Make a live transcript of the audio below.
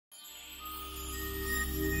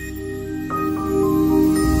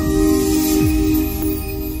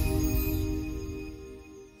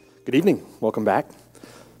Good evening. Welcome back.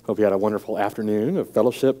 Hope you had a wonderful afternoon of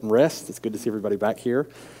fellowship and rest. It's good to see everybody back here,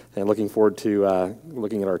 and looking forward to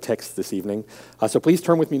looking at our text this evening. So please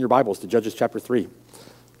turn with me in your Bibles to Judges chapter 3.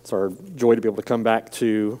 It's our joy to be able to come back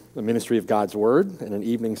to the ministry of God's Word in an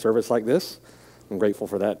evening service like this. I'm grateful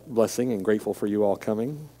for that blessing and grateful for you all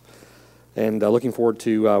coming. And looking forward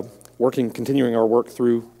to continuing our work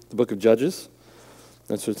through the book of Judges.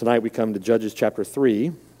 And so tonight we come to Judges chapter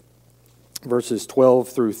 3, verses 12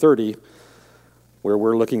 through 30, where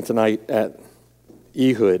we're looking tonight at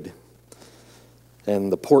Ehud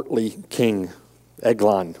and the portly king,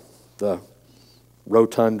 Eglon, the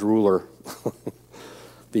rotund ruler,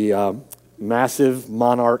 the massive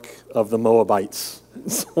monarch of the Moabites.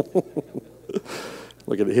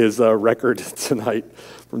 Look at his record tonight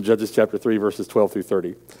from Judges chapter 3, verses 12 through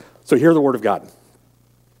 30. So hear the word of God.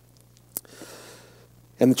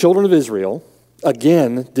 And the children of Israel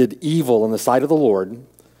again did evil in the sight of the Lord,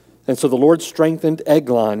 and so the Lord strengthened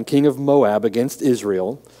Eglon, king of Moab, against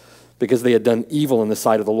Israel, because they had done evil in the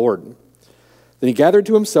sight of the Lord. Then he gathered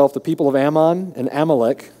to himself the people of Ammon and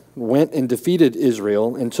Amalek, went and defeated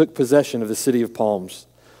Israel, and took possession of the city of palms.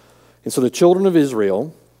 And so the children of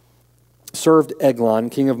Israel served Eglon,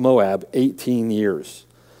 king of Moab, 18 years.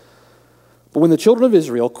 But when the children of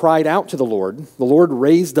Israel cried out to the Lord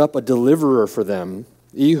raised up a deliverer for them,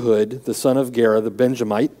 Ehud, the son of Gera, the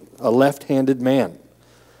Benjamite, a left-handed man.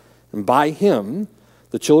 And by him,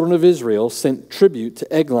 the children of Israel sent tribute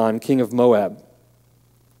to Eglon, king of Moab.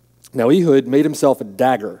 Now Ehud made himself a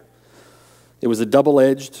dagger. It was a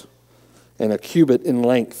double-edged and a cubit in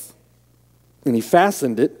length. And he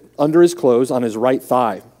fastened it under his clothes on his right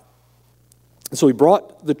thigh. So he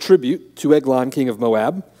brought the tribute to Eglon, king of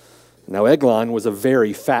Moab. Now Eglon was a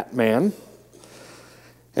very fat man.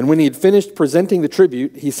 And when he had finished presenting the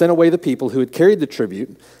tribute, he sent away the people who had carried the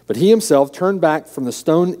tribute, but he himself turned back from the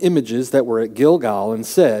stone images that were at Gilgal and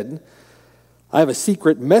said, I have a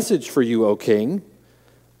secret message for you, O king.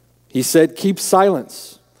 He said, keep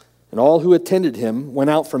silence. And all who attended him went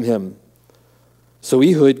out from him. So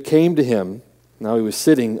Ehud came to him. Now he was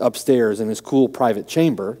sitting upstairs in his cool private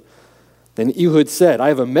chamber. Then Ehud said, I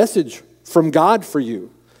have a message from God for you.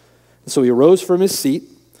 And so he arose from his seat.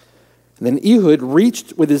 And then Ehud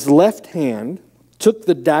reached with his left hand, took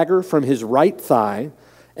the dagger from his right thigh,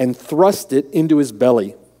 and thrust it into his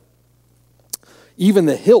belly. Even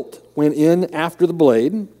the hilt went in after the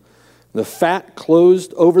blade. The fat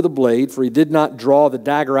closed over the blade, for he did not draw the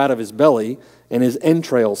dagger out of his belly, and his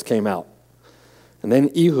entrails came out. And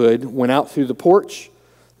then Ehud went out through the porch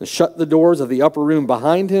and shut the doors of the upper room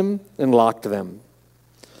behind him and locked them.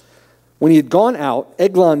 When he had gone out,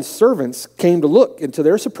 Eglon's servants came to look, and to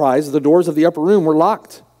their surprise, the doors of the upper room were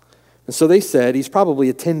locked. And so they said, he's probably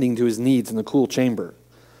attending to his needs in the cool chamber.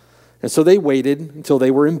 And so they waited until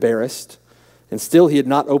they were embarrassed, and still he had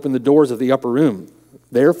not opened the doors of the upper room.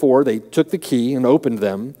 Therefore they took the key and opened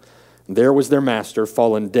them, and there was their master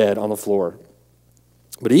fallen dead on the floor.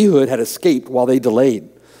 But Ehud had escaped while they delayed,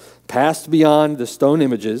 passed beyond the stone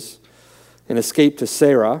images, and escaped to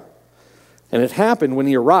Sarah. And it happened when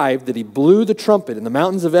he arrived that he blew the trumpet in the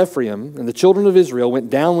mountains of Ephraim, and the children of Israel went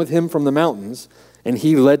down with him from the mountains, and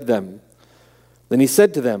he led them. Then he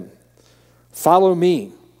said to them, follow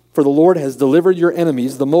me, for the Lord has delivered your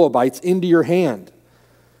enemies, the Moabites, into your hand.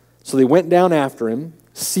 So they went down after him,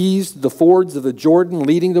 seized the fords of the Jordan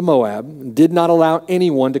leading to Moab, and did not allow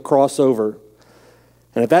anyone to cross over.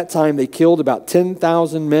 And at that time they killed about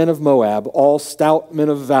 10,000 men of Moab, all stout men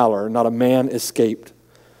of valor, not a man escaped.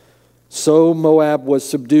 So Moab was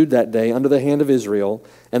subdued that day under the hand of Israel,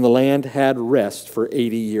 and the land had rest for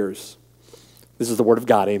 80 years. This is the word of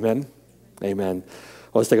God. Amen? Amen.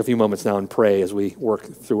 Well, let's take a few moments now and pray as we work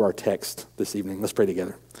through our text this evening. Let's pray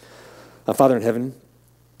together. Father in heaven,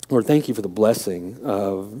 Lord, thank you for the blessing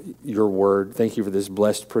of your word. Thank you for this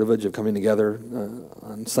blessed privilege of coming together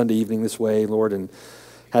on Sunday evening this way, Lord, and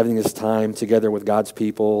having this time together with God's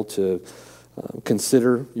people to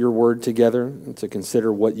consider your word together, and to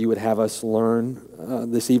consider what you would have us learn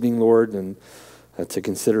this evening, Lord, and to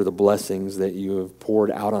consider the blessings that you have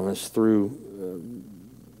poured out on us through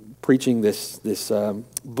preaching this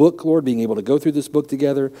book, Lord, being able to go through this book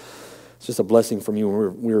together. It's just a blessing from you,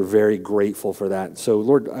 and we're very grateful for that. So,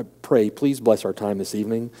 Lord, I pray, please bless our time this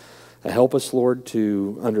evening. Help us, Lord,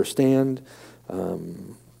 to understand.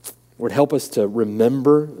 Lord, help us to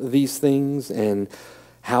remember these things and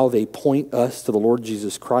how they point us to the Lord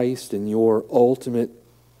Jesus Christ and your ultimate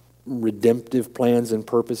redemptive plans and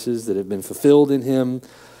purposes that have been fulfilled in him.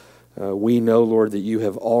 We know, Lord, that you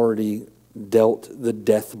have already dealt the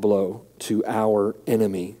death blow to our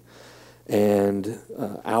enemy. and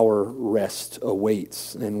our rest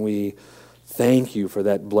awaits. And we thank you for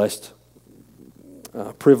that blessed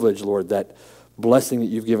privilege, Lord, that blessing that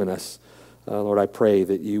you've given us. Lord, I pray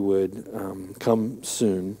that you would come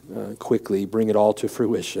soon, quickly, bring it all to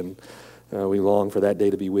fruition. We long for that day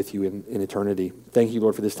to be with you in eternity. Thank you,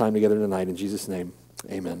 Lord, for this time together tonight. In Jesus' name,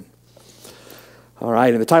 amen. All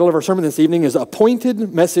right, and the title of our sermon this evening is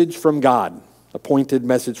Appointed Message from God. Appointed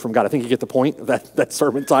Message from God. I think you get the point of that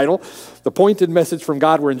sermon title. The Appointed Message from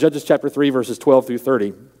God. We're in Judges chapter 3, verses 12 through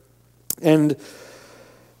 30. And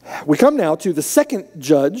we come now to the second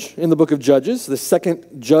judge in the book of Judges, the second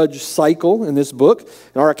judge cycle in this book.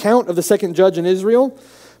 And our account of the second judge in Israel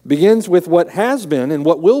begins with what has been and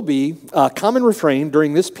what will be a common refrain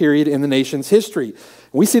during this period in the nation's history.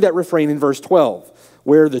 We see that refrain in verse 12,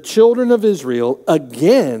 where the children of Israel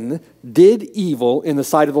again did evil in the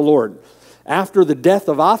sight of the Lord. After the death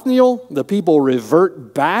of Othniel, the people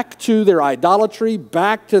revert back to their idolatry,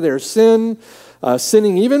 back to their sin,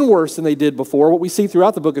 sinning even worse than they did before. What we see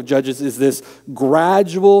throughout the book of Judges is this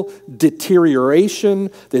gradual deterioration,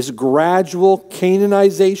 this gradual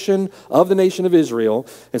Canaanization of the nation of Israel.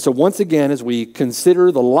 And so once again, as we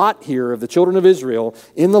consider the lot here of the children of Israel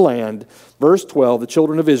in the land, verse 12, the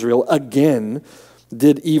children of Israel again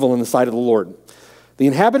did evil in the sight of the Lord. The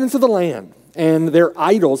inhabitants of the land and their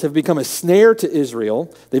idols have become a snare to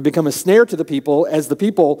Israel. They've become a snare to the people as the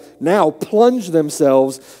people now plunge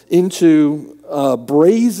themselves into a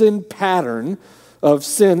brazen pattern of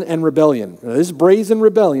sin and rebellion. Now, this brazen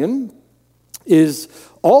rebellion is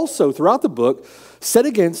also, throughout the book, set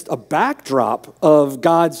against a backdrop of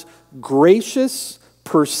God's gracious,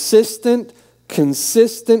 persistent,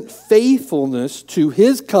 consistent faithfulness to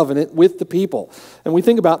his covenant with the people. And we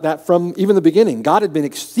think about that from even the beginning. God had been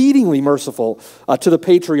exceedingly merciful to the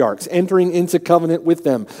patriarchs, entering into covenant with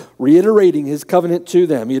them, reiterating his covenant to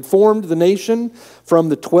them. He had formed the nation from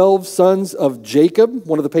the 12 sons of Jacob,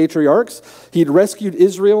 one of the patriarchs. He had rescued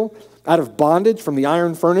Israel out of bondage from the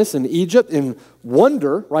iron furnace in Egypt in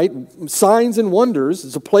wonder, right? Signs and wonders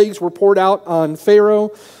as the plagues were poured out on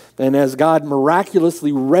Pharaoh. And as God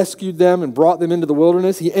miraculously rescued them and brought them into the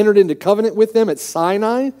wilderness, he entered into covenant with them at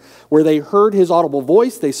Sinai, where they heard his audible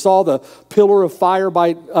voice. They saw the pillar of fire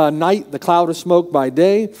by night, the cloud of smoke by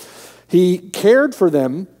day. He cared for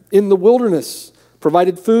them in the wilderness,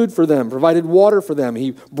 provided food for them, provided water for them.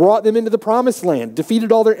 He brought them into the promised land,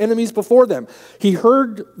 defeated all their enemies before them. He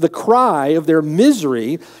heard the cry of their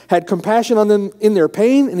misery, had compassion on them in their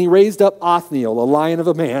pain, and he raised up Othniel, a lion of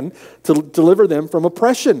a man, to deliver them from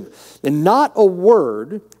oppression. And not a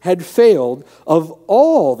word had failed of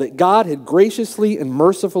all that God had graciously and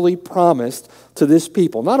mercifully promised to this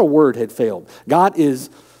people. Not a word had failed. God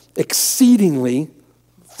is exceedingly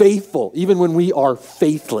faithful, even when we are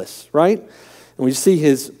faithless, right? And we see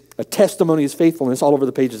his testimony, his faithfulness all over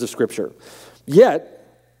the pages of Scripture. Yet,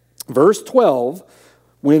 verse 12,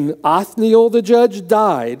 when Othniel the judge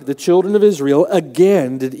died, the children of Israel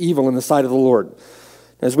again did evil in the sight of the Lord.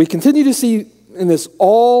 As we continue to see in this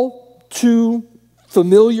all too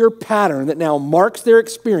familiar pattern that now marks their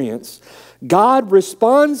experience, God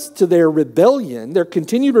responds to their rebellion, their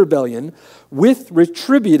continued rebellion, with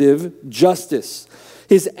retributive justice.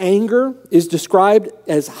 His anger is described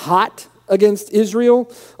as hot against Israel,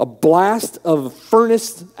 a blast of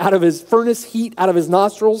furnace heat out of his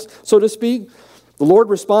nostrils, so to speak. The Lord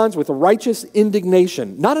responds with a righteous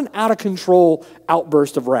indignation, not an out-of-control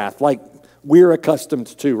outburst of wrath like we're accustomed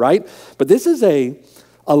to, right? But this is a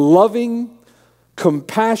loving,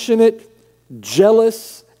 compassionate,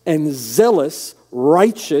 jealous, and zealous,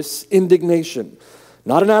 righteous indignation.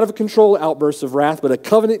 Not an out-of-control outburst of wrath, but a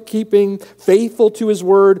covenant-keeping, faithful to his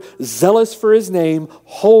word, zealous for his name,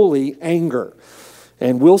 holy anger.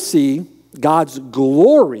 And we'll see God's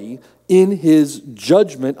glory in his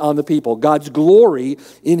judgment on the people. God's glory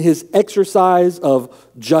in his exercise of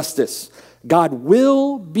justice. God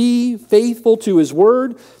will be faithful to his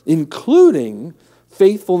word, including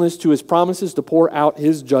faithfulness to his promises to pour out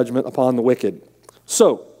his judgment upon the wicked.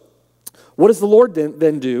 So, what does the Lord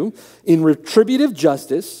then do in retributive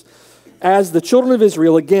justice as the children of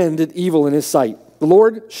Israel again did evil in his sight? The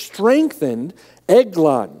Lord strengthened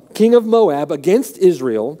Eglon, king of Moab, against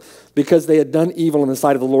Israel because they had done evil in the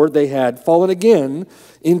sight of the Lord. They had fallen again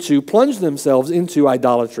plunged themselves into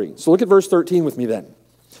idolatry. So look at verse 13 with me then.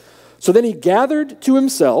 So then he gathered to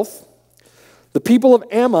himself the people of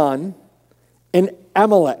Ammon and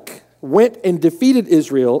Amalek, went and defeated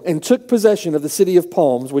Israel and took possession of the city of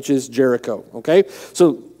palms, which is Jericho. Okay?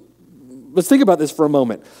 So let's think about this for a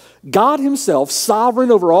moment. God himself,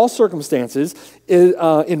 sovereign over all circumstances,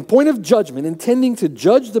 in point of judgment, intending to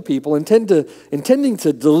judge the people, intending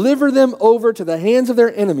to deliver them over to the hands of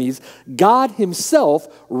their enemies, God himself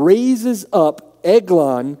raises up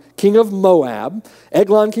Eglon, king of Moab.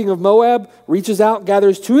 Eglon, king of Moab, reaches out,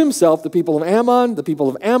 gathers to himself the people of Ammon, the people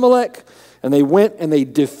of Amalek, and they went and they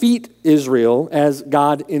defeat Israel as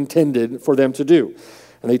God intended for them to do.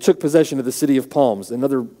 And they took possession of the city of palms,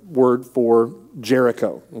 another word for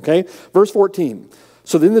Jericho. Okay? Verse 14.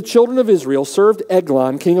 So then the children of Israel served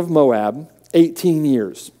Eglon, king of Moab, 18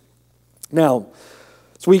 years. Now,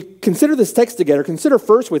 so we consider this text together. Consider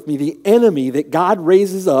first with me the enemy that God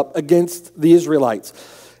raises up against the Israelites.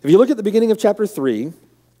 If you look at the beginning of chapter 3,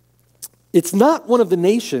 it's not one of the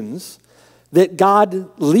nations that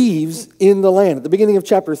God leaves in the land. At the beginning of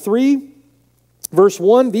chapter 3, verse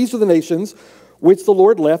 1, these are the nations which the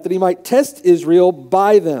Lord left, that he might test Israel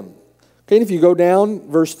by them. Okay, and if you go down,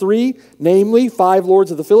 verse 3, namely, 5 lords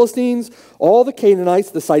of the Philistines, all the Canaanites,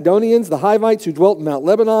 the Sidonians, the Hivites who dwelt in Mount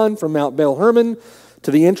Lebanon, from Mount Baal Hermon to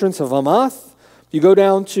the entrance of Hamath. You go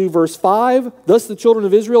down to verse 5, thus the children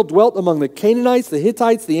of Israel dwelt among the Canaanites, the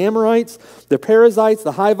Hittites, the Amorites, the Perizzites,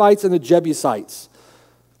 the Hivites, and the Jebusites.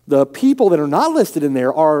 The people that are not listed in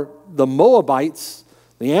there are the Moabites,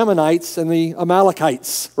 the Ammonites, and the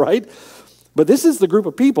Amalekites, right? But this is the group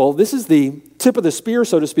of people, this is the tip of the spear,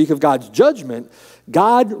 so to speak, of God's judgment.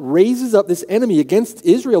 God raises up this enemy against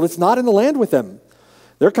Israel that's not in the land with them.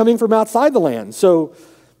 They're coming from outside the land. So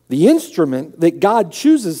the instrument that God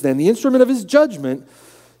chooses then, the instrument of his judgment,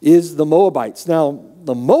 is the Moabites. Now,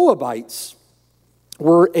 the Moabites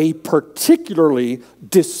were a particularly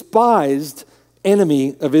despised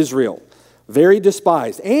enemy of Israel. Very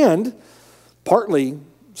despised. And partly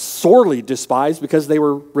sorely despised because they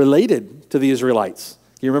were related to the Israelites.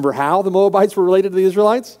 You remember how the Moabites were related to the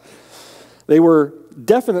Israelites? They were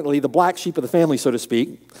definitely the black sheep of the family, so to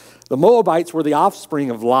speak. The Moabites were the offspring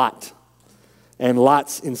of Lot and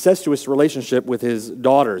Lot's incestuous relationship with his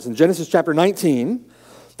daughters. In Genesis chapter 19,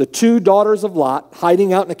 the 2 daughters of Lot,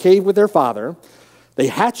 hiding out in a cave with their father, they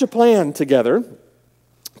hatch a plan together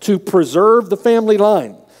to preserve the family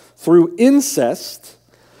line through incest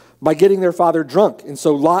by getting their father drunk. And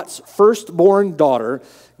so Lot's firstborn daughter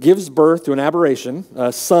gives birth to an aberration,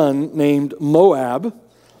 a son named Moab,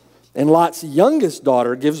 and Lot's youngest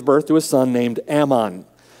daughter gives birth to a son named Ammon.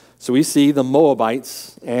 So we see the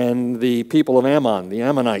Moabites and the people of Ammon, the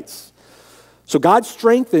Ammonites. So God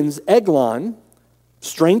strengthens Eglon,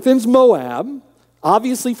 strengthens Moab,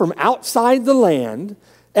 obviously from outside the land.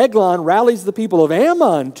 Eglon rallies the people of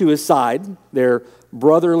Ammon to his side, their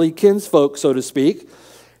brotherly kinsfolk, so to speak.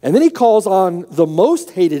 And then he calls on the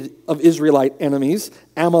most hated of Israelite enemies,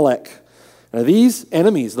 Amalek. Now these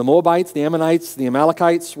enemies, the Moabites, the Ammonites, the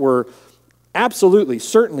Amalekites, were absolutely,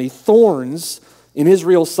 certainly thorns in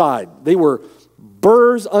Israel's side. They were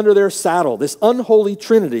burrs under their saddle. This unholy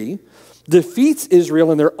trinity defeats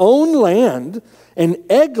Israel in their own land, and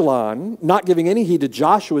Eglon, not giving any heed to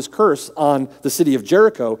Joshua's curse on the city of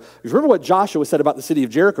Jericho. You remember what Joshua said about the city of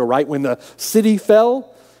Jericho, right? When the city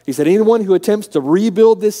fell, he said, anyone who attempts to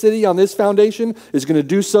rebuild this city on this foundation is going to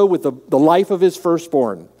do so with the life of his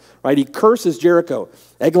firstborn, right? He curses Jericho.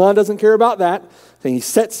 Eglon doesn't care about that. And he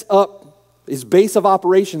sets up his base of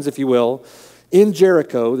operations, if you will, in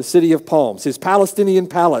Jericho, the city of palms, his Palestinian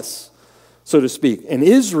palace, so to speak. And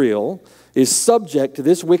Israel is subject to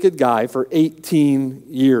this wicked guy for 18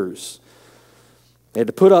 years. They had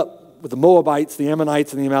to put up with the Moabites, the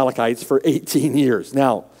Ammonites, and the Amalekites for 18 years.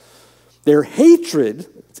 Now, their hatred,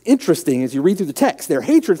 it's interesting as you read through the text, their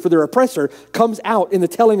hatred for their oppressor comes out in the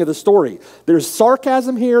telling of the story. There's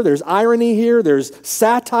sarcasm here, there's irony here, there's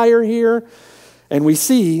satire here, and we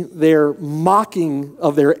see their mocking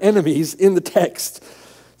of their enemies in the text.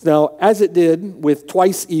 Now, as it did with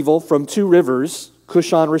twice evil from 2 rivers,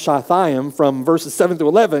 Cushan Rishathaim, from verses 7 to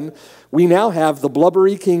 11, we now have the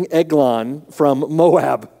blubbery king Eglon from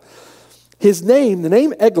Moab. His name, the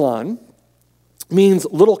name Eglon, means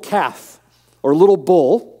little calf or little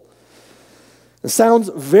bull. It sounds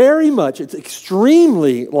very much, it's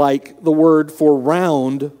extremely like the word for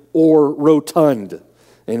round or rotund.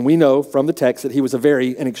 And we know from the text that he was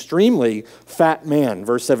an extremely fat man,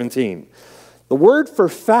 verse 17. The word for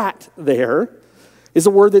fat there is a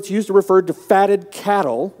word that's used to refer to fatted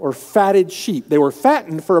cattle or fatted sheep. They were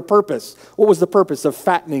fattened for a purpose. What was the purpose of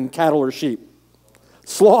fattening cattle or sheep?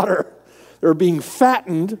 Slaughter. They were being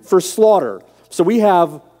fattened for slaughter. So we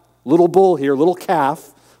have little bull here, little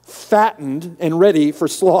calf, fattened and ready for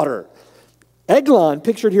slaughter. Eglon,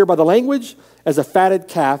 pictured here by the language, as a fatted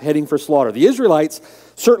calf heading for slaughter. The Israelites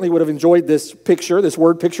certainly would have enjoyed this picture, this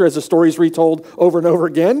word picture, as the story is retold over and over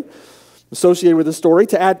again, associated with the story.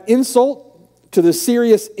 To add insult to the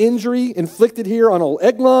serious injury inflicted here on old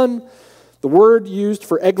Eglon, the word used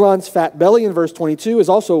for Eglon's fat belly in verse 22 is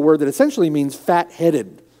also a word that essentially means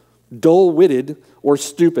fat-headed, dull-witted, or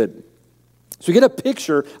stupid. So we get a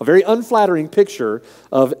picture, a very unflattering picture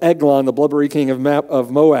of Eglon, the blubbery king of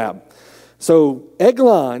Moab. So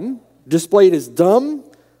Eglon, displayed as dumb,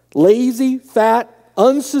 lazy, fat,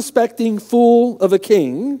 unsuspecting fool of a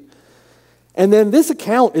king. And then this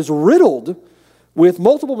account is riddled with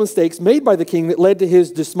multiple mistakes made by the king that led to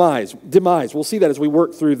his demise. We'll see that as we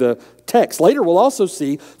work through the text. Later, we'll also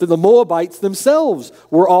see that the Moabites themselves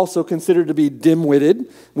were also considered to be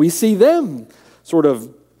dim-witted. We see them sort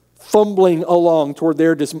of fumbling along toward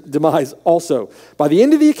their demise also. By the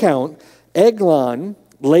end of the account, Eglon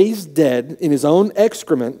lays dead in his own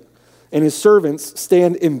excrement, and his servants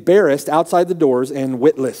stand embarrassed outside the doors and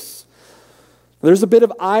witless. There's a bit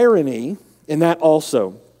of irony in that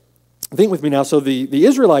also. Think with me now. So the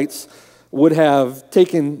Israelites would have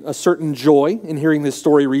taken a certain joy in hearing this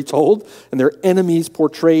story retold and their enemies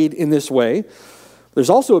portrayed in this way. There's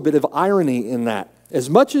also a bit of irony in that. As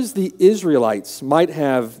much as the Israelites might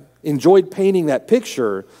have enjoyed painting that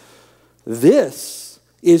picture, this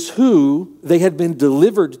is who they had been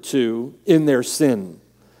delivered to in their sin.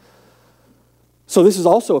 So this is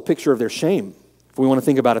also a picture of their shame, if we want to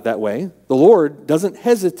think about it that way. The Lord doesn't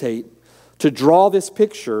hesitate to draw this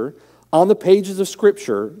picture on the pages of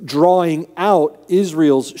Scripture, drawing out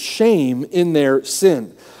Israel's shame in their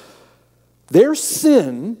sin. Their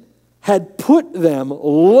sin had put them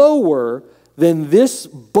lower than this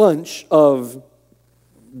bunch of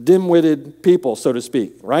dim-witted people, so to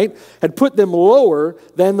speak, right? Had put them lower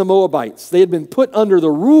than the Moabites. They had been put under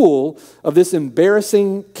the rule of this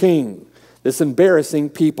embarrassing king, this embarrassing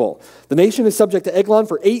people. The nation is subject to Eglon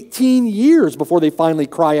for 18 years before they finally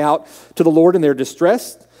cry out to the Lord in their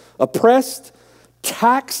distress. Oppressed,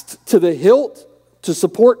 taxed to the hilt to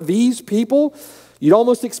support these people. You'd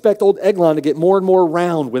almost expect old Eglon to get more and more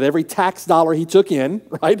round with every tax dollar he took in,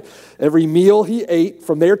 right? Every meal he ate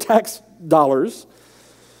from their tax dollars.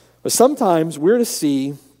 But sometimes we're to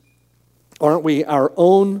see, aren't we, our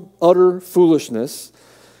own utter foolishness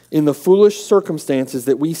in the foolish circumstances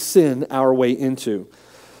that we sin our way into.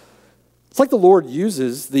 It's like the Lord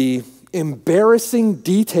uses the embarrassing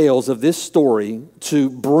details of this story to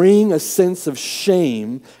bring a sense of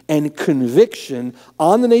shame and conviction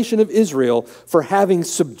on the nation of Israel for having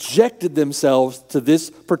subjected themselves to this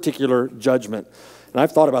particular judgment. And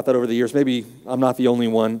I've thought about that over the years. Maybe I'm not the only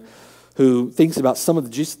one who thinks about some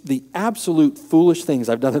of just the absolute foolish things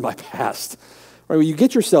I've done in my past. Right, when you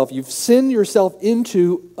get yourself, you've sinned yourself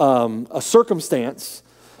into a circumstance,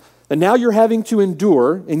 and now you're having to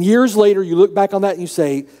endure, and years later you look back on that and you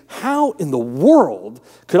say, how in the world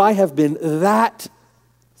could I have been that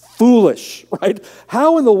foolish, right?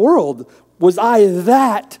 How in the world was I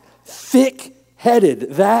that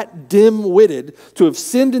thick-headed, that dim-witted, to have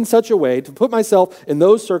sinned in such a way, to put myself in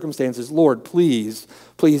those circumstances? Lord, please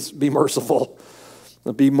be merciful.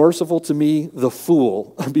 Be merciful to me, the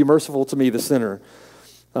fool. Be merciful to me, the sinner.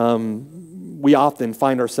 We often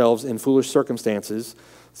find ourselves in foolish circumstances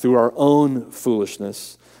through our own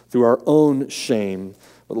foolishness, through our own shame.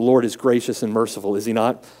 But the Lord is gracious and merciful, is he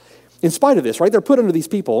not? In spite of this, right, they're put under these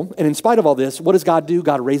people, and in spite of all this, what does God do?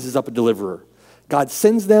 God raises up a deliverer. God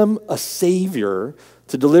sends them a Savior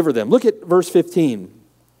to deliver them. Look at verse 15.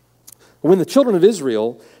 When the children of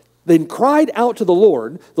Israel then cried out to the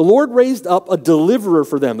Lord raised up a deliverer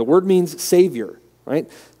for them. The word means Savior, right?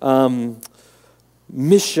 Moishia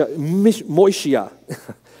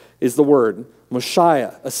is the word.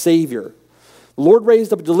 Moshiach, a Savior. The Lord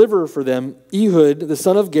raised up a deliverer for them, Ehud, the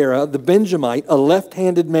son of Gera, the Benjamite, a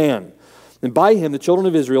left-handed man. And by him, the children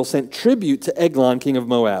of Israel sent tribute to Eglon, king of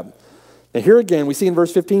Moab. Now here again, we see in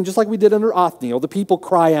verse 15, just like we did under Othniel, the people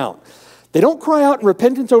cry out. They don't cry out in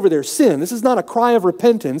repentance over their sin. This is not a cry of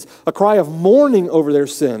repentance, a cry of mourning over their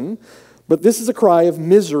sin, but this is a cry of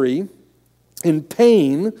misery and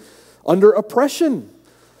pain under oppression.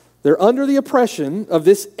 They're under the oppression of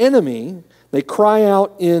this enemy. They cry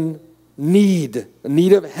out in need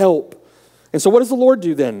of help. And so what does the Lord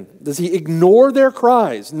do then? Does he ignore their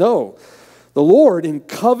cries? No. The Lord, in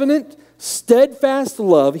covenant, steadfast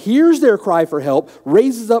love, hears their cry for help,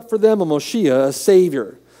 raises up for them a Moshiach, a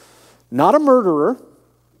Savior. Not a murderer,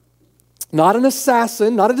 not an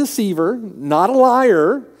assassin, not a deceiver, not a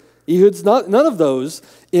liar, Ehud's none of those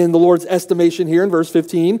in the Lord's estimation here in verse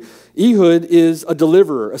 15. Ehud is a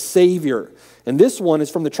deliverer, a savior. And this one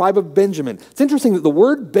is from the tribe of Benjamin. It's interesting that the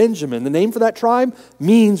word Benjamin, the name for that tribe,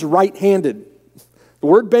 means right-handed. The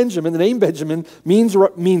word Benjamin, the name Benjamin, means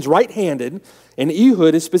right-handed, and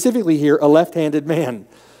Ehud is specifically here a left-handed man.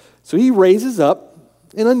 So he raises up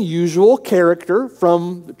an unusual character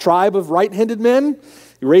from the tribe of right-handed men.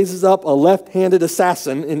 He raises up a left-handed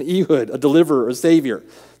assassin in Ehud, a deliverer, a savior.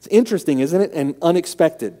 It's interesting, isn't it? And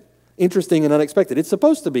unexpected. Interesting and unexpected. It's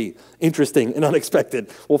supposed to be interesting and unexpected.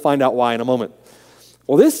 We'll find out why in a moment.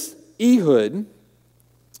 Well, this Ehud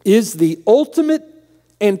is the ultimate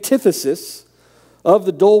antithesis of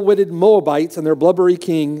the dull-witted Moabites and their blubbery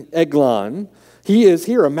king Eglon. He is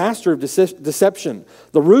here a master of deception.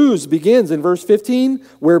 The ruse begins in verse 15,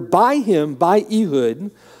 where by him, by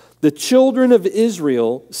Ehud, the children of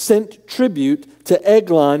Israel sent tribute to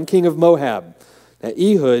Eglon, king of Moab. Now,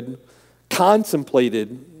 Ehud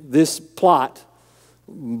contemplated this plot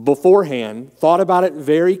beforehand, thought about it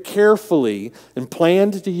very carefully, and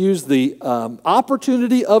planned to use the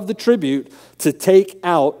opportunity of the tribute to take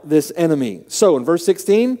out this enemy. So in verse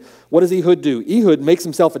 16, what does Ehud do? Ehud makes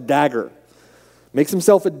himself a dagger.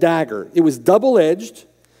 It was double-edged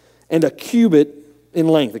and a cubit in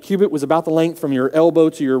length. A cubit was about the length from your elbow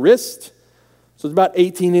to your wrist. So it's about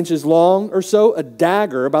 18 inches long or so. A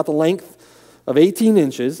dagger about the length of 18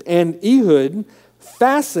 inches. And Ehud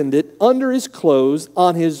fastened it under his clothes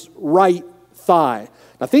on his right thigh.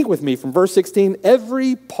 Now think with me from verse 16.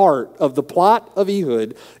 Every part of the plot of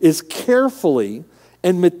Ehud is carefully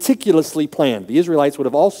and meticulously planned. The Israelites would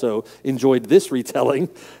have also enjoyed this retelling,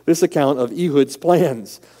 this account of Ehud's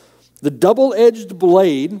plans. The double-edged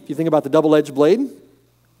blade, if you think about the double-edged blade,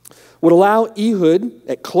 would allow Ehud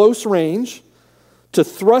at close range to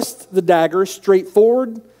thrust the dagger straight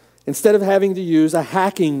forward instead of having to use a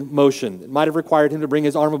hacking motion. It might have required him to bring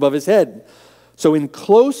his arm above his head. So in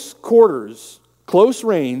close quarters, close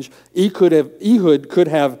range, Ehud could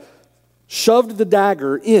have shoved the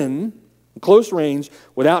dagger in close range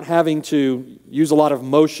without having to use a lot of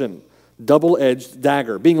motion. Double-edged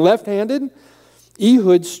dagger. Being left-handed,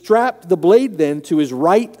 Ehud strapped the blade then to his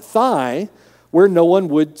right thigh where no one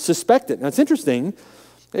would suspect it. Now it's interesting.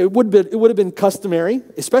 It would have been customary,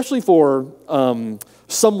 especially for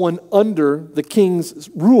someone under the king's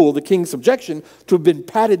rule, the king's subjection, to have been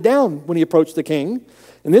patted down when he approached the king.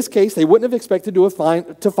 In this case, they wouldn't have expected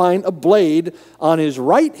to find a blade on his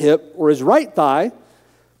right hip or his right thigh,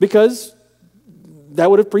 because that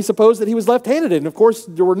would have presupposed that he was left-handed. And of course,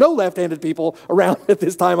 there were no left-handed people around at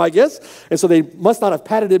this time, I guess. And so they must not have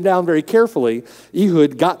patted him down very carefully.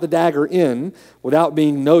 Ehud got the dagger in without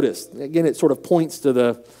being noticed. Again, it sort of points to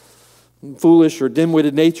the foolish or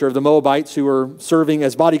dim-witted nature of the Moabites who were serving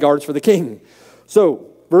as bodyguards for the king.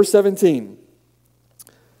 So, verse 17.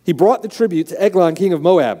 He brought the tribute to Eglon, king of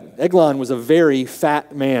Moab. Eglon was a very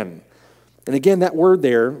fat man. And again, that word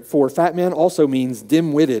there for fat man also means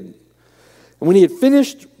dim-witted. And when he had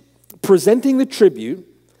finished presenting the tribute,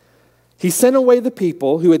 he sent away the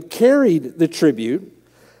people who had carried the tribute,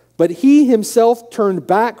 but he himself turned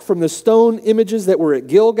back from the stone images that were at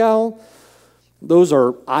Gilgal. Those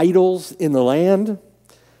are idols in the land.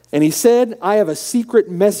 And he said, I have a secret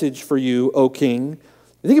message for you, O king.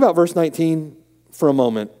 Think about verse 19 for a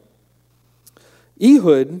moment.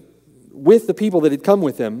 Ehud, with the people that had come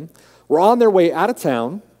with him, were on their way out of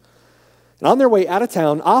town. And on their way out of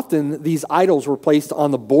town, often these idols were placed on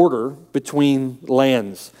the border between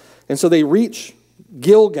lands. And so they reach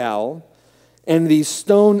Gilgal and these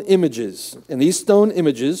stone images. And these stone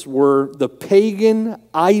images were the pagan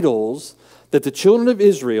idols that the children of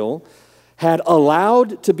Israel had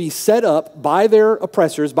allowed to be set up by their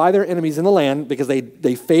oppressors, by their enemies in the land, because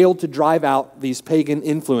they failed to drive out these pagan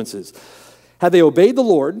influences. Had they obeyed the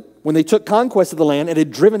Lord, when they took conquest of the land and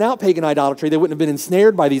had driven out pagan idolatry, they wouldn't have been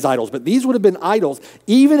ensnared by these idols. But these would have been idols,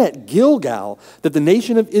 even at Gilgal, that the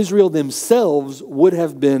nation of Israel themselves would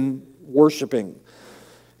have been worshiping.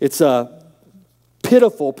 It's a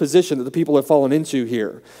pitiful position that the people have fallen into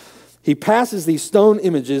here. He passes these stone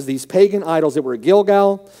images, these pagan idols that were at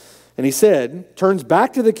Gilgal, and he said, turns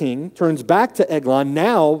back to the king, turns back to Eglon,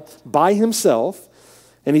 now by himself,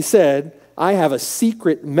 and he said, I have a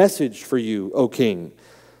secret message for you, O king.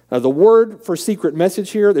 Now, the word for secret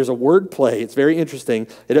message here, there's a word play. It's very interesting.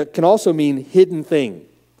 It can also mean hidden thing.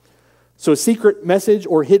 So a secret message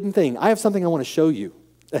or hidden thing. I have something I want to show you,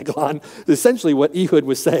 Eglon. Essentially what Ehud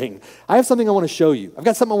was saying. I have something I want to show you. I've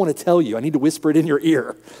got something I want to tell you. I need to whisper it in your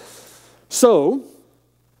ear. So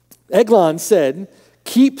Eglon said,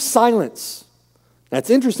 keep silence. Now, it's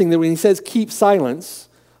interesting that when he says keep silence,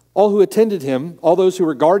 all who attended him, all those who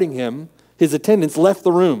were guarding him, his attendants left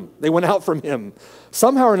the room. They went out from him.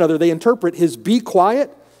 Somehow or another, they interpret his be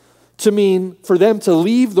quiet to mean for them to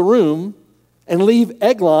leave the room and leave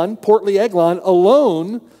Eglon, portly Eglon,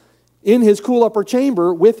 alone in his cool upper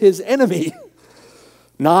chamber with his enemy.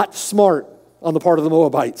 Not smart on the part of the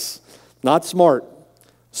Moabites. Not smart.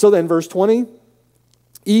 So then, verse 20,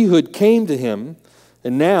 Ehud came to him,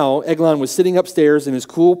 and now Eglon was sitting upstairs in his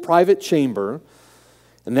cool private chamber.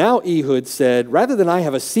 And now Ehud said, rather than I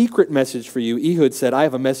have a secret message for you, Ehud said, I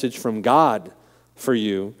have a message from God for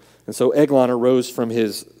you. And so Eglon arose from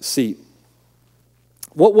his seat.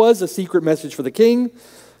 What was a secret message for the king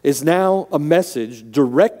is now a message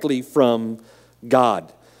directly from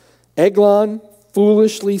God. Eglon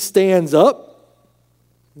foolishly stands up,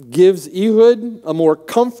 gives Ehud a more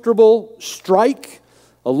comfortable strike,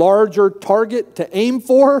 a larger target to aim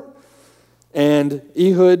for, and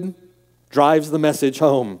Ehud drives the message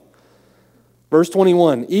home. Verse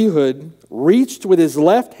 21, Ehud reached with his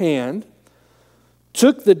left hand,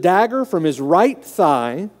 took the dagger from his right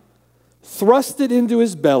thigh, thrust it into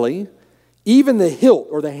his belly, even the hilt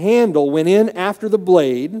or the handle went in after the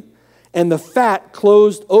blade, and the fat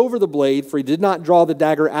closed over the blade, for he did not draw the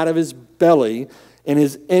dagger out of his belly, and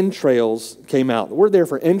his entrails came out. The word there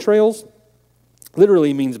for entrails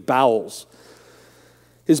literally means bowels.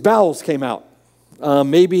 His bowels came out.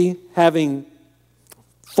 Maybe having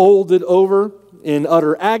folded over in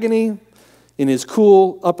utter agony in his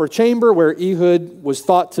cool upper chamber where Ehud was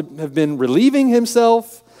thought to have been relieving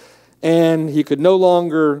himself, and he could no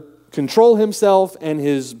longer control himself, and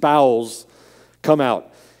his bowels come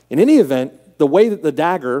out. In any event, the way that the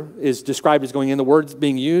dagger is described as going in, the words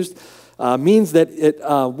being used, means that it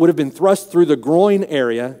would have been thrust through the groin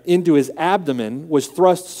area into his abdomen, was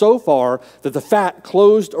thrust so far that the fat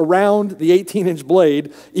closed around the 18-inch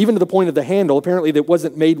blade, even to the point of the handle. Apparently that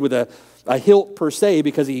wasn't made with a hilt per se,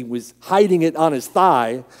 because he was hiding it on his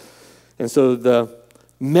thigh. And so the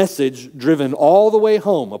message driven all the way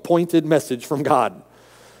home, a pointed message from God.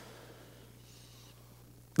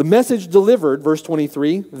 The message delivered, verse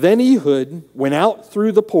 23, then Ehud went out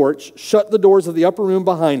through the porch, shut the doors of the upper room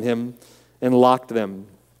behind him, and locked them.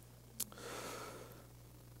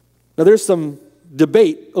 Now there's some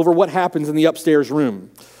debate over what happens in the upstairs room.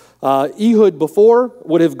 Ehud before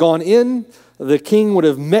would have gone in, the king would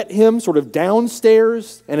have met him sort of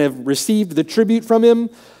downstairs and have received the tribute from him.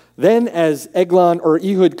 Then as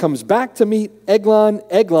Ehud comes back to meet Eglon,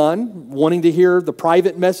 wanting to hear the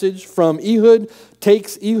private message from Ehud,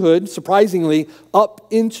 takes Ehud, surprisingly, up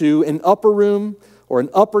into an upper room or an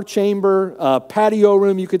upper chamber, patio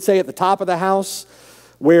room, you could say, at the top of the house,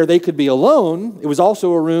 where they could be alone. It was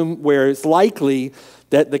also a room where it's likely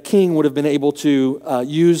that the king would have been able to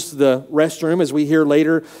use the restroom. As we hear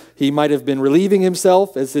later, he might have been relieving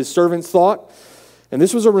himself, as his servants thought. And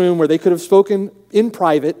this was a room where they could have spoken in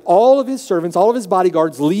private. All of his servants, all of his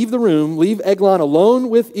bodyguards leave the room, leave Eglon alone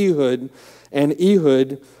with Ehud, and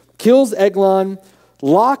Ehud kills Eglon,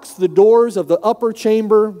 locks the doors of the upper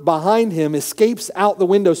chamber behind him, escapes out the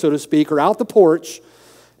window, so to speak, or out the porch,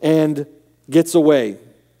 and gets away.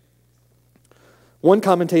 One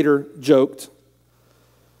commentator joked,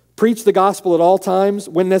 preach the gospel at all times,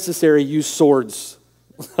 when necessary, use swords.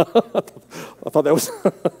 I thought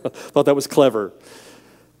that was clever.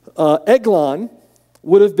 Eglon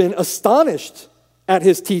would have been astonished at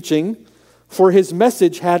his teaching, for his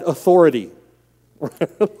message had authority.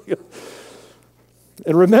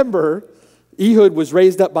 And remember, Ehud was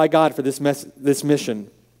raised up by God for this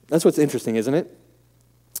mission. That's what's interesting, isn't it?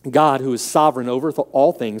 God, who is sovereign over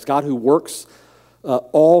all things, God who works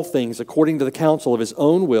all things according to the counsel of his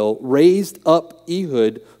own will, raised up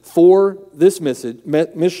Ehud for this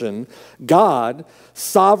mission. God,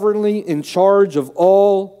 sovereignly in charge of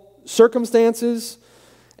all circumstances,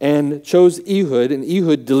 and chose Ehud, and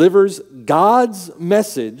Ehud delivers God's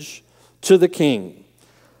message to the king.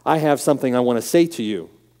 I have something I want to say to you,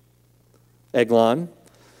 Eglon.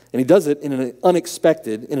 And he does it in an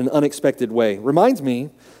unexpected way. Reminds me,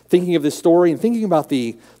 thinking of this story and thinking about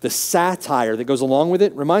the satire that goes along with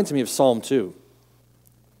it, reminds me of Psalm 2.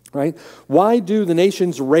 Right? Why do the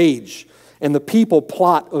nations rage and the people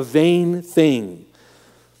plot a vain thing?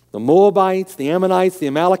 The Moabites, the Ammonites, the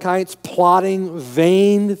Amalekites plotting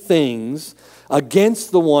vain things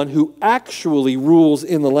against the one who actually rules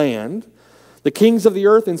in the land. The kings of the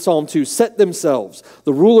earth, in Psalm 2, set themselves.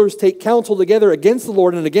 The rulers take counsel together against the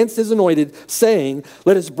Lord and against his anointed, saying,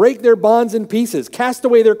 let us break their bonds in pieces, cast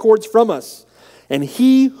away their cords from us. And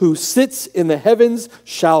he who sits in the heavens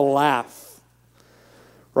shall laugh.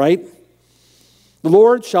 Right? The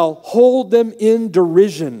Lord shall hold them in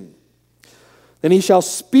derision. And he shall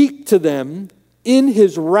speak to them in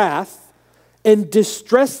his wrath and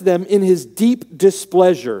distress them in his deep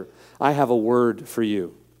displeasure. I have a word for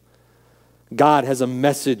you. God has a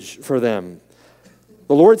message for them.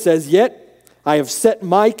 The Lord says, yet I have set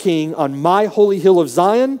my king on my holy hill of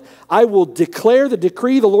Zion. I will declare the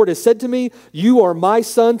decree. The Lord has said to me, you are my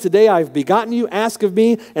son. Today I have begotten you. Ask of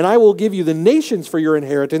me, and I will give you the nations for your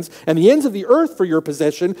inheritance and the ends of the earth for your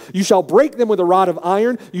possession. You shall break them with a rod of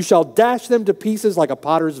iron. You shall dash them to pieces like a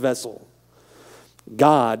potter's vessel.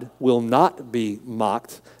 God will not be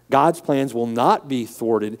mocked. God's plans will not be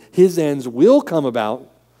thwarted. His ends will come about.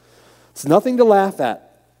 It's nothing to laugh at.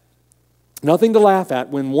 Nothing to laugh at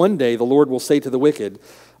when one day the Lord will say to the wicked,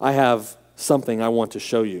 I have something I want to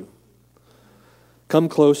show you. Come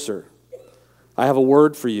closer. I have a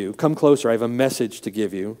word for you. Come closer. I have a message to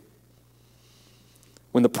give you.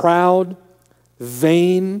 When the proud,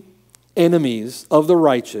 vain enemies of the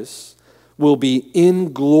righteous will be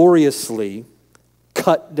ingloriously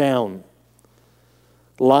cut down,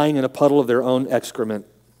 lying in a puddle of their own excrement.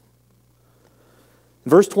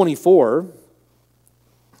 Verse 24,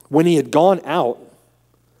 when he had gone out,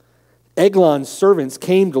 Eglon's servants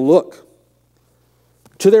came to look.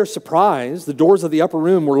 To their surprise, the doors of the upper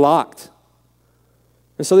room were locked.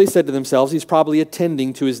 And so they said to themselves, he's probably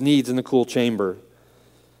attending to his needs in the cool chamber.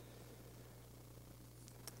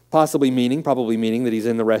 Probably meaning that he's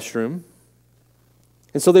in the restroom.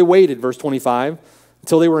 And so they waited, verse 25,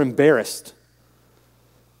 until they were embarrassed.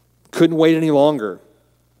 Couldn't wait any longer.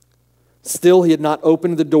 Still, he had not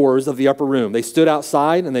opened the doors of the upper room. They stood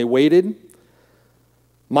outside and they waited.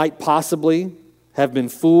 Might possibly have been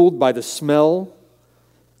fooled by the smell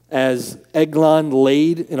as Eglon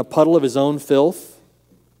laid in a puddle of his own filth.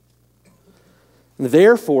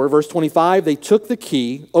 Therefore, verse 25, they took the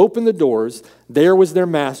key, opened the doors. There was their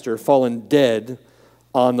master fallen dead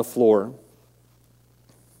on the floor.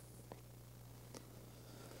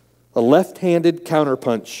 A left-handed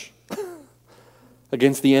counterpunch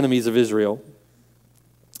against the enemies of Israel.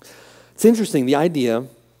 It's interesting, the idea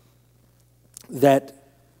that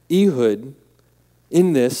Ehud,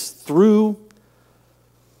 in this, through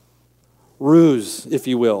ruse, if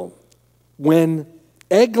you will, when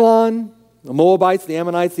Eglon, the Moabites, the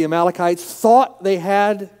Ammonites, the Amalekites, thought they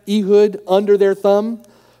had Ehud under their thumb,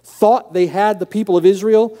 thought they had the people of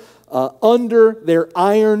Israel under their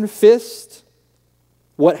iron fist,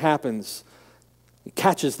 what happens? It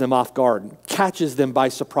catches them off guard, catches them by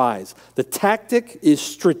surprise. The tactic is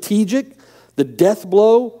strategic, the death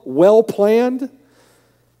blow well planned,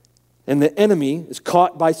 and the enemy is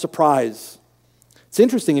caught by surprise. It's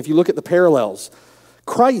interesting if you look at the parallels.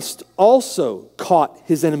 Christ also caught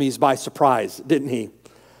his enemies by surprise, didn't he?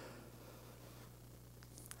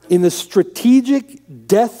 In the strategic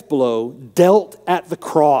death blow dealt at the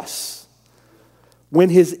cross, when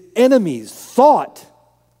his enemies thought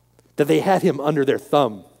that they had him under their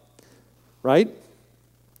thumb, right?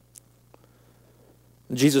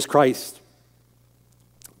 Jesus Christ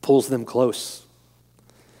pulls them close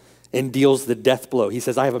and deals the death blow. He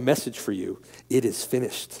says, I have a message for you. It is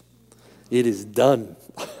finished. It is done.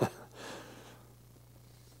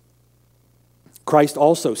 Christ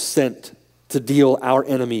also sent to deal our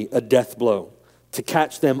enemy a death blow, to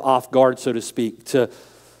catch them off guard, so to speak, to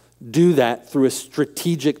do that through a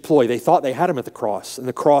strategic ploy. They thought they had him at the cross, and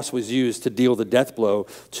the cross was used to deal the death blow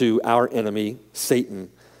to our enemy,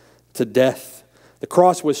 Satan, to death. The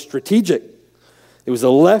cross was strategic. It was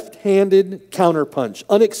a left-handed counterpunch,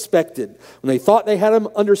 unexpected. When they thought they had him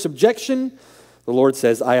under subjection, the Lord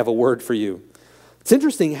says, I have a word for you. It's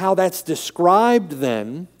interesting how that's described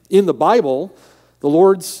then in the Bible, the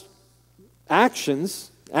Lord's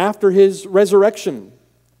actions after his resurrection.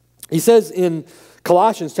 He says in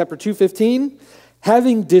Colossians chapter 2:15,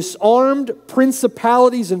 having disarmed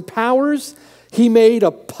principalities and powers, he made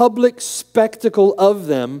a public spectacle of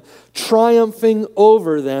them, triumphing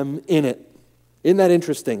over them in it. Isn't that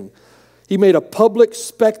interesting? He made a public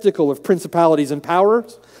spectacle of principalities and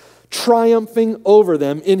powers, triumphing over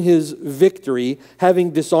them in his victory,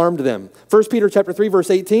 having disarmed them. 1 Peter chapter 3, verse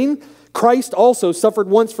 18, Christ also suffered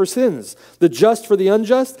once for sins, the just for the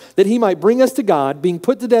unjust, that he might bring us to God, being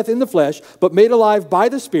put to death in the flesh, but made alive by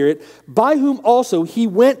the Spirit, by whom also he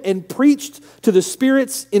went and preached to the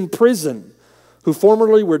spirits in prison, who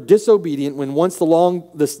formerly were disobedient when once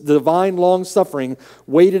the divine long-suffering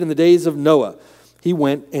waited in the days of Noah. He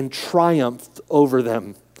went and triumphed over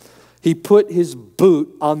them. He put his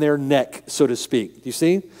boot on their neck, so to speak. You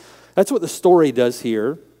see? That's what the story does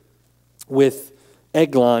here with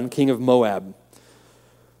Eglon, king of Moab.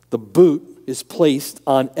 The boot is placed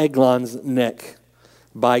on Eglon's neck.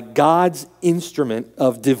 by God's instrument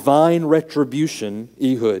of divine retribution,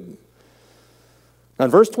 Ehud. Now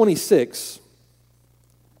in verse 26,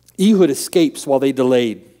 Ehud escapes while they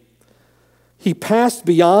delayed. He passed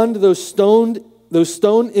beyond those stone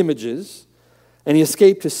images, and he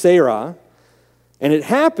escaped to Sarah. And it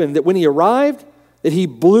happened that when he arrived, that he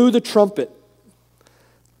blew the trumpet.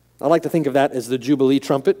 I like to think of that as the Jubilee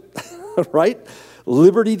trumpet, right?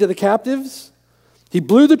 Liberty to the captives. He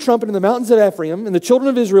blew the trumpet in the mountains of Ephraim, and the children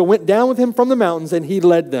of Israel went down with him from the mountains, and he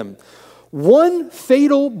led them. One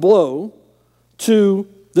fatal blow to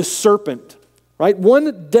the serpent, right?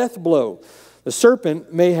 One death blow. The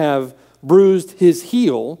serpent may have bruised his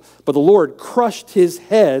heel, but the Lord crushed his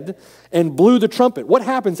head and blew the trumpet. What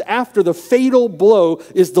happens after the fatal blow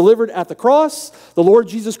is delivered at the cross? The Lord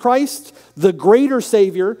Jesus Christ, the greater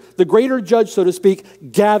Savior, the greater judge, so to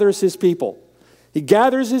speak, gathers his people. He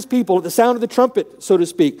gathers his people at the sound of the trumpet, so to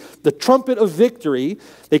speak, the trumpet of victory.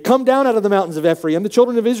 They come down out of the mountains of Ephraim. The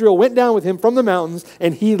children of Israel went down with him from the mountains,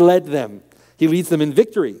 and he led them. He leads them in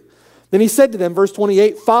victory. Then he said to them, verse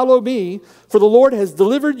 28, "Follow me, for the Lord has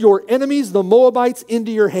delivered your enemies, the Moabites,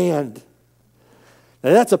 into your hand."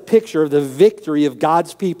 Now that's a picture of the victory of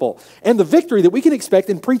God's people and the victory that we can expect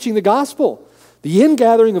in preaching the gospel. The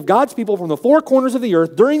ingathering of God's people from the four corners of the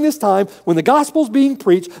earth during this time when the gospel's being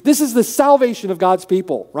preached. This is the salvation of God's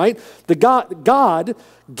people, right? God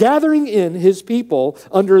gathering in his people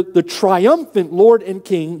under the triumphant Lord and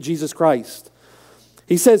King, Jesus Christ.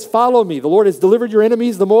 He says, "Follow me. The Lord has delivered your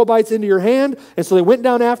enemies, the Moabites, into your hand." And so they went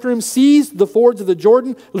down after him, seized the fords of the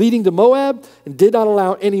Jordan, leading to Moab, and did not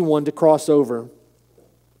allow anyone to cross over.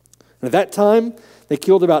 And at that time, they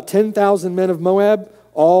killed about 10,000 men of Moab,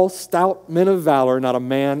 all stout men of valor, not a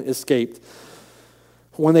man escaped.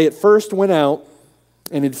 When they at first went out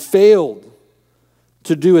and had failed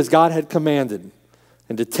to do as God had commanded,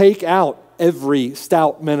 and to take out every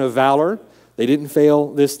stout man of valor, they didn't fail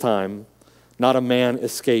this time. Not a man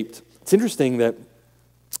escaped. It's interesting that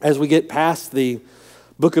as we get past the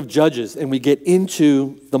book of Judges and we get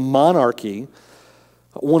into the monarchy,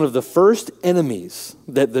 one of the first enemies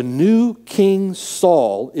that the new King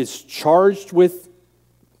Saul is charged with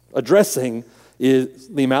addressing is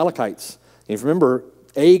the Amalekites. And if you remember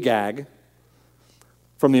Agag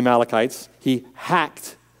from the Amalekites, he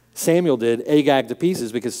hacked, Samuel did, Agag to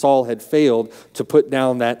pieces because Saul had failed to put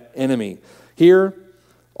down that enemy. Here,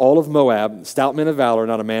 all of Moab, stout men of valor,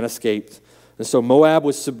 not a man escaped. And so Moab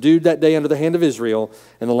was subdued that day under the hand of Israel,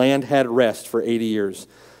 and the land had rest for 80 years.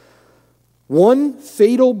 One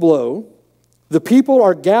fatal blow, the people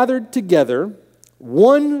are gathered together,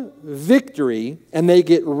 one victory, and they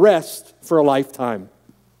get rest for a lifetime.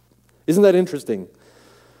 Isn't that interesting?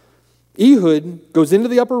 Ehud goes into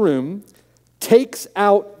the upper room, takes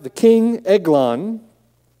out the king Eglon,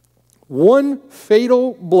 one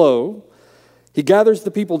fatal blow. He gathers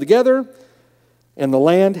the people together, and the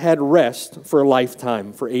land had rest for a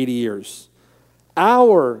lifetime, for 80 years.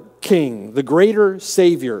 Our King, the greater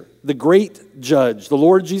Savior, the great Judge, the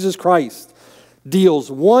Lord Jesus Christ,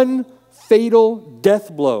 deals one fatal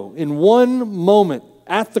death blow in one moment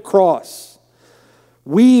at the cross.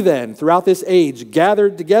 We then, throughout this age,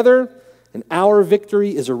 gathered together, and our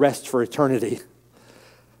victory is a rest for eternity.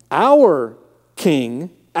 Our King,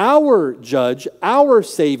 our Judge, our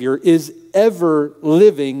Savior is ever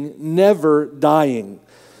living, never dying.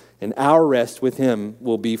 And our rest with him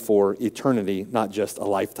will be for eternity, not just a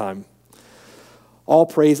lifetime. All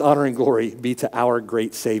praise, honor, and glory be to our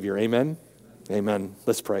great Savior. Amen? Amen.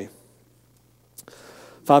 Let's pray.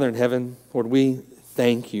 Father in heaven, Lord, we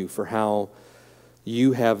thank you for how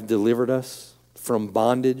you have delivered us from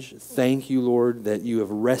bondage. Thank you, Lord, that you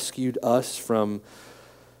have rescued us from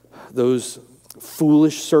those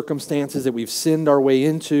foolish circumstances that we've sinned our way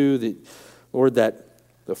into, that, Lord, that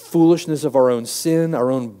the foolishness of our own sin, our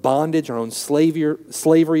own bondage, our own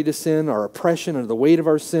slavery to sin, our oppression under the weight of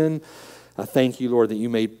our sin. I thank you, Lord, that you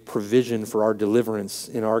made provision for our deliverance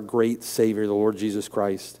in our great Savior, the Lord Jesus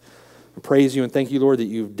Christ. I praise you and thank you, Lord, that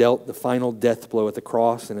you've dealt the final death blow at the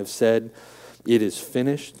cross and have said, it is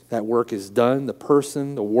finished. That work is done. The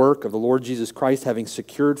person, the work of the Lord Jesus Christ having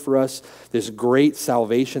secured for us this great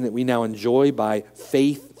salvation that we now enjoy by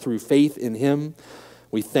faith, through faith in him.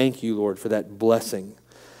 We thank you, Lord, for that blessing.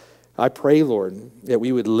 I pray, Lord, that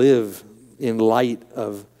we would live in light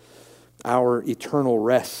of our eternal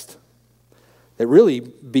rest that really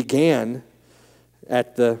began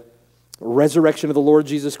at the resurrection of the Lord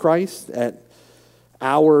Jesus Christ, at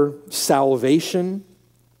our salvation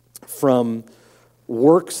from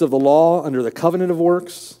works of the law under the covenant of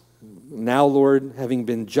works. Now, Lord, having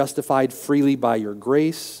been justified freely by your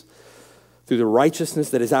grace through the righteousness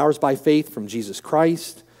that is ours by faith from Jesus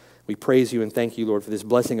Christ. We praise you and thank you, Lord, for this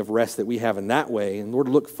blessing of rest that we have in that way. And Lord,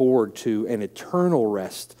 look forward to an eternal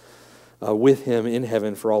rest with him in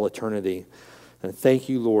heaven for all eternity. And thank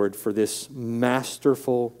you, Lord, for this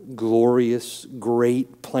masterful, glorious,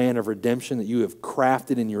 great plan of redemption that you have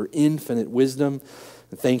crafted in your infinite wisdom.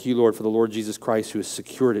 And thank you, Lord, for the Lord Jesus Christ who has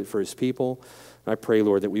secured it for his people. And I pray,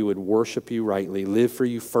 Lord, that we would worship you rightly, live for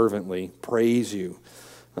you fervently, praise you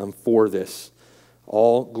for this.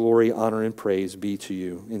 All glory, honor, and praise be to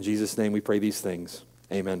you. In Jesus' name we pray these things.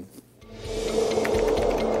 Amen.